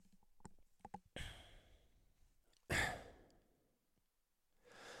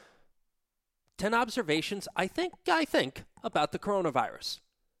10 observations I think about the coronavirus.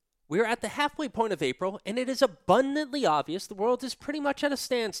 We are at the halfway point of April, and it is abundantly obvious the world is pretty much at a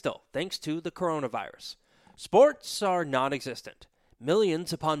standstill thanks to the coronavirus. Sports are non-existent.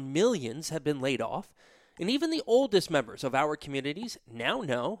 Millions upon millions have been laid off, and even the oldest members of our communities now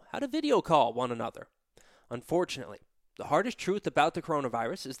know how to video call one another. Unfortunately, the hardest truth about the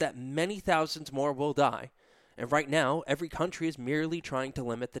coronavirus is that many thousands more will die, and right now, every country is merely trying to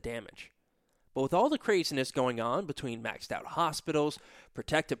limit the damage. But with all the craziness going on between maxed out hospitals,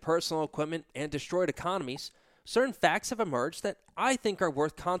 protected personal equipment, and destroyed economies, certain facts have emerged that I think are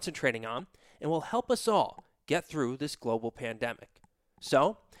worth concentrating on and will help us all get through this global pandemic.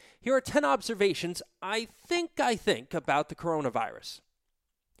 So, here are 10 observations I think about the coronavirus.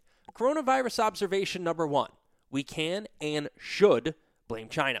 Coronavirus observation number 1. We can and should blame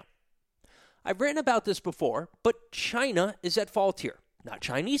China. I've written about this before, but China is at fault here. Not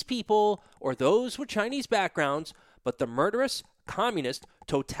Chinese people or those with Chinese backgrounds, but the murderous, communist,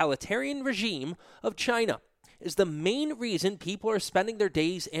 totalitarian regime of China is the main reason people are spending their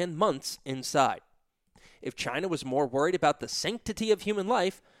days and months inside. If China was more worried about the sanctity of human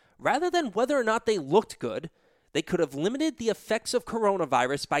life, rather than whether or not they looked good, they could have limited the effects of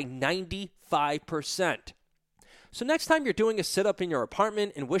coronavirus by 95%. So next time you're doing a sit-up in your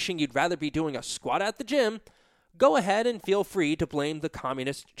apartment and wishing you'd rather be doing a squat at the gym, go ahead and feel free to blame the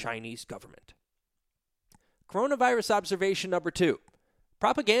communist Chinese government. Coronavirus observation number 2.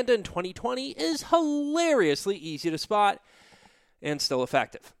 Propaganda in 2020 is hilariously easy to spot and still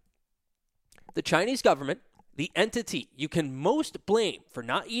effective. The Chinese government, the entity you can most blame for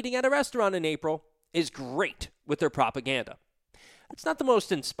not eating at a restaurant in April, is great with their propaganda. It's not the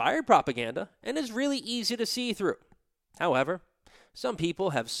most inspired propaganda and is really easy to see through. However, some people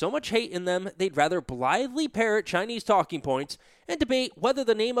have so much hate in them they'd rather blithely parrot Chinese talking points and debate whether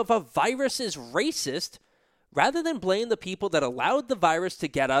the name of a virus is racist rather than blame the people that allowed the virus to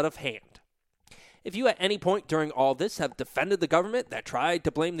get out of hand. If you at any point during all this have defended the government that tried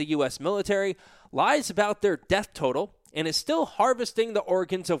to blame the U.S. military, lies about their death total, and is still harvesting the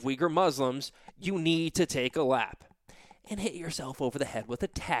organs of Uyghur Muslims, you need to take a lap and hit yourself over the head with a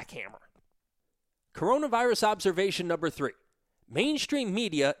tack hammer. Coronavirus observation number 3. Mainstream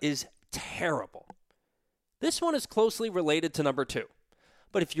media is terrible. This one is closely related to number 2.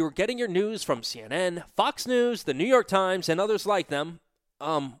 But if you're getting your news from CNN, Fox News, the New York Times, and others like them,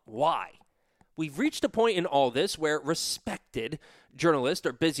 why? We've reached a point in all this where respected journalists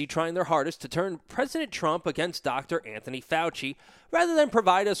are busy trying their hardest to turn President Trump against Dr. Anthony Fauci rather than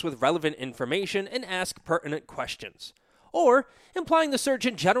provide us with relevant information and ask pertinent questions. Or implying the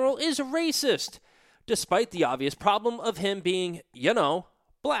Surgeon General is racist, despite the obvious problem of him being,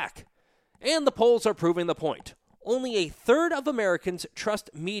 black. And the polls are proving the point. Only a third of Americans trust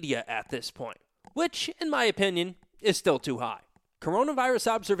media at this point, which, in my opinion, is still too high. Coronavirus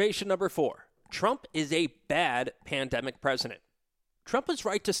observation number 4. Trump is a bad pandemic president. Trump was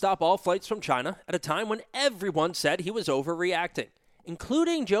right to stop all flights from China at a time when everyone said he was overreacting,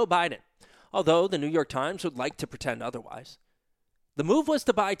 including Joe Biden, although the New York Times would like to pretend otherwise. The move was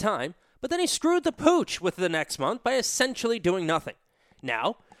to buy time, but then he screwed the pooch with the next month by essentially doing nothing.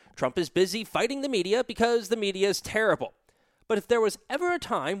 Now, Trump is busy fighting the media because the media is terrible. But if there was ever a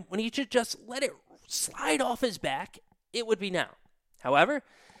time when he should just let it slide off his back, it would be now. However,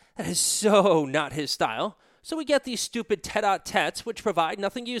 that is so not his style, so we get these stupid tete-a-tetes which provide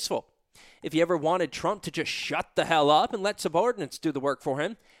nothing useful. If you ever wanted Trump to just shut the hell up and let subordinates do the work for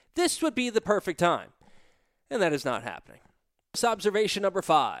him, this would be the perfect time. And that is not happening. Observation number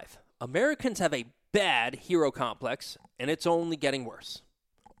 5. Americans have a bad hero complex, and it's only getting worse.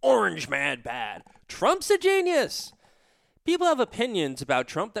 Orange man bad. Trump's a genius. People have opinions about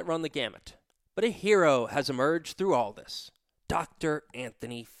Trump that run the gamut. But a hero has emerged through all this. Dr.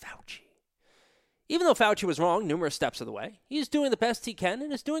 Anthony Fauci. Even though Fauci was wrong numerous steps of the way, he is doing the best he can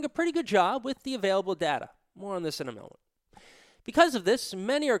and is doing a pretty good job with the available data. More on this in a moment. Because of this,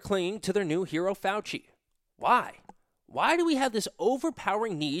 many are clinging to their new hero Fauci. Why? Why do we have this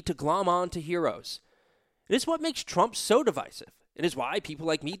overpowering need to glom on to heroes? It is what makes Trump so divisive. It is why people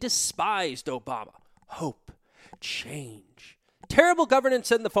like me despised Obama. Hope, change, terrible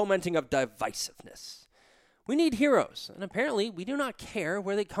governance, and the fomenting of divisiveness. We need heroes, and apparently we do not care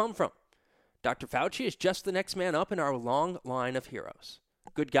where they come from. Dr. Fauci is just the next man up in our long line of heroes.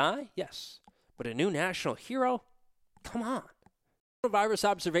 Good guy? Yes. But a new national hero? Come on. Coronavirus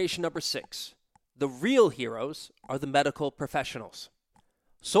observation number 6. The real heroes are the medical professionals.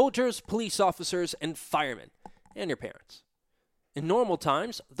 Soldiers, police officers, and firemen, and your parents. In normal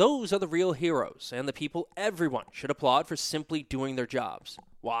times, those are the real heroes and the people everyone should applaud for simply doing their jobs.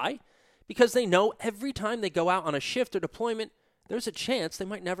 Why? because they know every time they go out on a shift or deployment, there's a chance they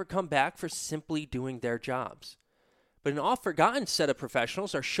might never come back for simply doing their jobs. But an oft-forgotten set of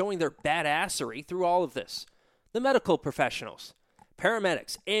professionals are showing their badassery through all of this. The medical professionals.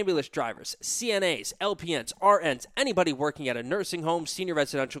 Paramedics, ambulance drivers, CNAs, LPNs, RNs, anybody working at a nursing home, senior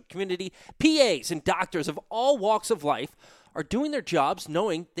residential community, PAs, and doctors of all walks of life are doing their jobs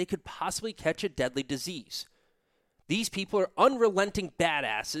knowing they could possibly catch a deadly disease. These people are unrelenting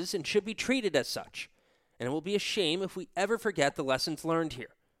badasses and should be treated as such. And it will be a shame if we ever forget the lessons learned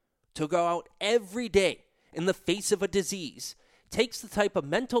here. To go out every day in the face of a disease takes the type of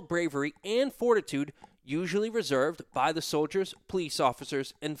mental bravery and fortitude usually reserved by the soldiers, police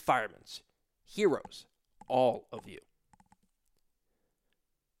officers, and firemen. Heroes, all of you.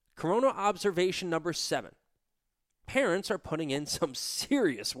 Corona observation number 7. Parents are putting in some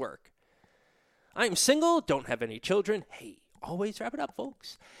serious work. I'm single, don't have any children. Hey, always wrap it up,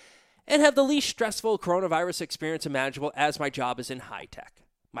 folks. And have the least stressful coronavirus experience imaginable as my job is in high tech.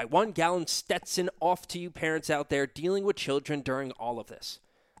 My 1-gallon Stetson off to you parents out there dealing with children during all of this.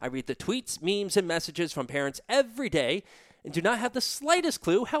 I read the tweets, memes, and messages from parents every day and do not have the slightest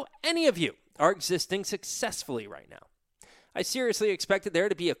clue how any of you are existing successfully right now. I seriously expected there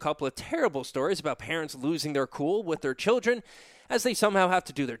to be a couple of terrible stories about parents losing their cool with their children as they somehow have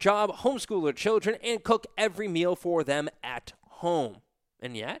to do their job, homeschool their children, and cook every meal for them at home.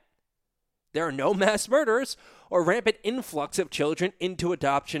 And yet, there are no mass murders or rampant influx of children into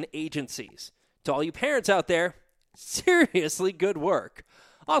adoption agencies. To all you parents out there, seriously good work.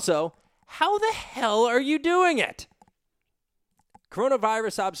 Also, how the hell are you doing it?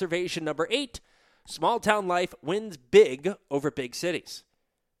 Coronavirus observation number 8, small town life wins big over big cities.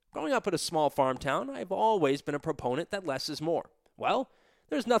 Growing up in a small farm town, I've always been a proponent that less is more. Well,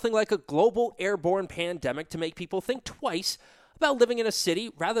 there's nothing like a global airborne pandemic to make people think twice about living in a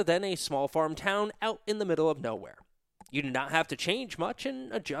city rather than a small farm town out in the middle of nowhere. You do not have to change much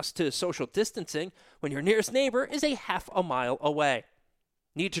and adjust to social distancing when your nearest neighbor is a half a mile away.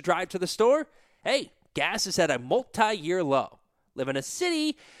 Need to drive to the store? Hey, gas is at a multi-year low. Live in a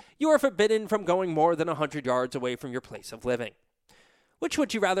city, you are forbidden from going more than 100 yards away from your place of living. Which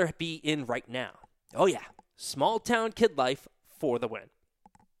would you rather be in right now? Oh yeah, small town kid life for the win.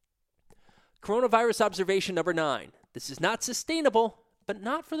 Coronavirus observation number 9. This is not sustainable, but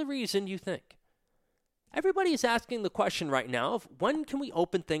not for the reason you think. Everybody is asking the question right now of when can we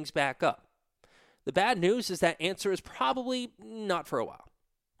open things back up? The bad news is that answer is probably not for a while.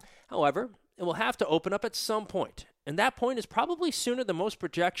 However, it will have to open up at some point, and that point is probably sooner than most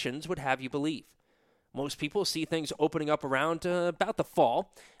projections would have you believe. Most people see things opening up around about the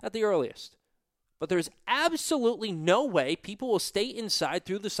fall at the earliest. But there's absolutely no way people will stay inside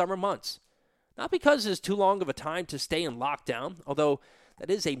through the summer months. Not because it's too long of a time to stay in lockdown, although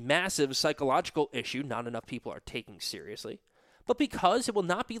that is a massive psychological issue not enough people are taking seriously, but because it will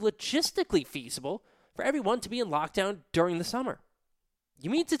not be logistically feasible for everyone to be in lockdown during the summer. You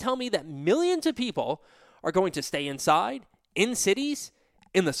mean to tell me that millions of people are going to stay inside, in cities,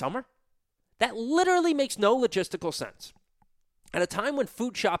 in the summer? That literally makes no logistical sense. At a time when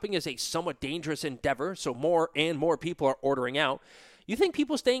food shopping is a somewhat dangerous endeavor, so more and more people are ordering out, you think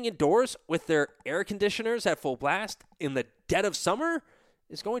people staying indoors with their air conditioners at full blast in the dead of summer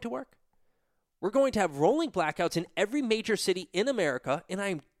is going to work? We're going to have rolling blackouts in every major city in America, and I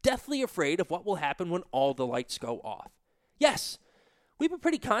am deathly afraid of what will happen when all the lights go off. Yes, we've been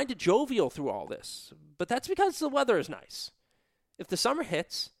pretty kind to jovial through all this, but that's because the weather is nice. If the summer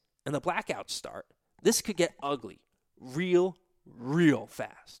hits and the blackouts start, this could get ugly real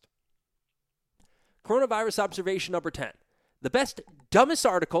fast. Coronavirus observation number 10. The best, dumbest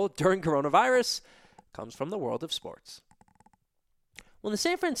article during coronavirus comes from the world of sports. When the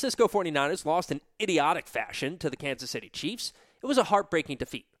San Francisco 49ers lost in idiotic fashion to the Kansas City Chiefs, it was a heartbreaking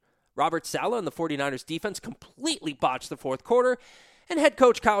defeat. Robert Saleh and the 49ers defense completely botched the fourth quarter, and head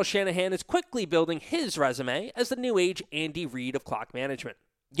coach Kyle Shanahan is quickly building his resume as the new age Andy Reid of clock management.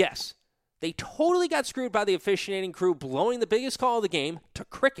 Yes, they totally got screwed by the officiating crew blowing the biggest call of the game to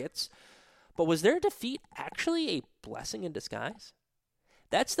crickets, but was their defeat actually a blessing in disguise?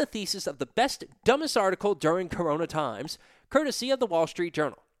 That's the thesis of the best, dumbest article during Corona times, courtesy of the Wall Street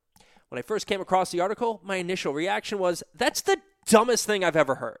Journal. When I first came across the article, my initial reaction was, that's the dumbest thing I've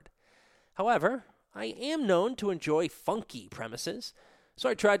ever heard. However, I am known to enjoy funky premises, so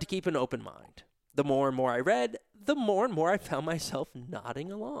I tried to keep an open mind. The more and more I read, the more and more I found myself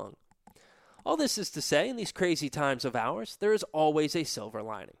nodding along. All this is to say, in these crazy times of ours, there is always a silver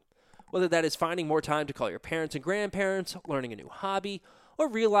lining. Whether that is finding more time to call your parents and grandparents, learning a new hobby, or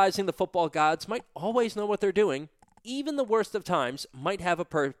realizing the football gods might always know what they're doing, even the worst of times might have a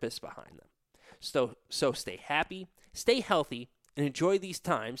purpose behind them. So stay happy, stay healthy, and enjoy these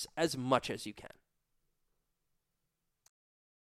times as much as you can.